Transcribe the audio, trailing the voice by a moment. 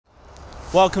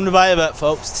Welcome to Buy a Vet,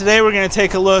 folks. Today we're going to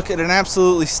take a look at an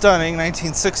absolutely stunning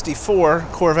 1964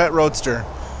 Corvette Roadster.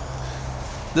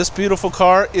 This beautiful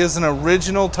car is an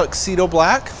original Tuxedo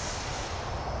Black.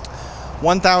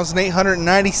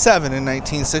 1,897 in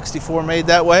 1964, made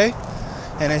that way.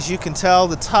 And as you can tell,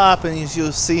 the top, and as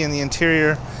you'll see in the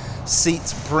interior,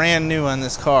 seats brand new on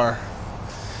this car.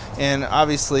 And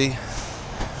obviously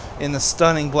in the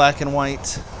stunning black and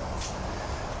white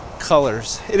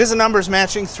colors. It is a numbers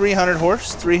matching 300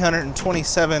 horse,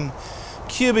 327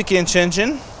 cubic inch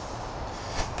engine.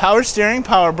 Power steering,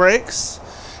 power brakes.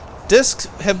 Discs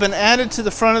have been added to the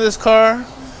front of this car.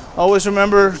 Always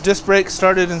remember, disc brakes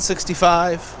started in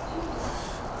 '65.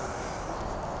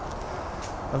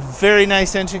 A very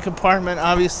nice engine compartment,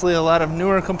 obviously a lot of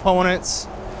newer components.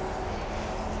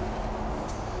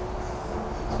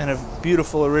 And a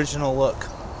beautiful original look.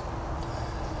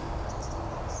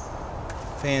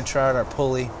 Fan chart, our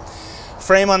pulley.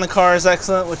 Frame on the car is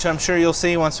excellent, which I'm sure you'll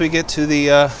see once we get to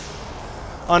the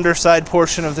underside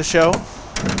portion of the show.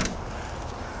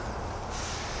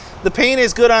 The paint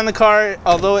is good on the car,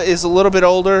 although it is a little bit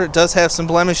older. It does have some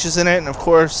blemishes in it, and of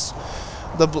course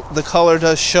the color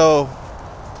does show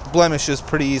blemishes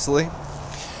pretty easily.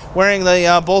 Wearing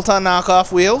the bolt-on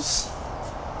knockoff wheels,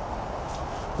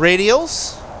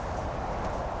 radials.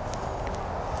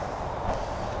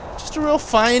 Just a real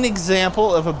fine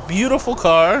example of a beautiful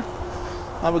car.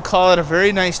 I would call it a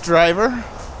very nice driver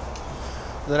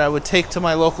that I would take to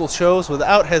my local shows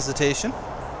without hesitation.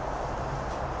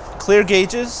 Clear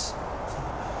gauges.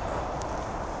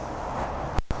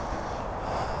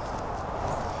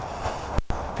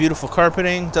 Beautiful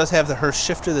carpeting. Does have the Hurst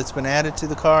shifter that's been added to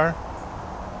the car.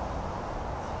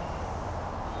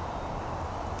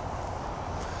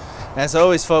 As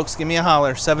always, folks, give me a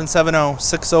holler,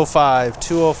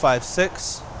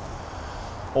 770-605-2056,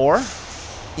 or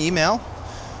email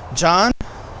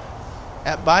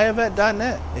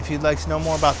john@buyavet.net if you'd like to know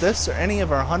more about this or any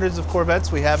of our hundreds of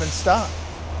Corvettes we have in stock.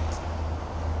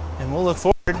 And we'll look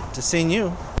forward to seeing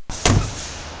you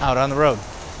out on the road.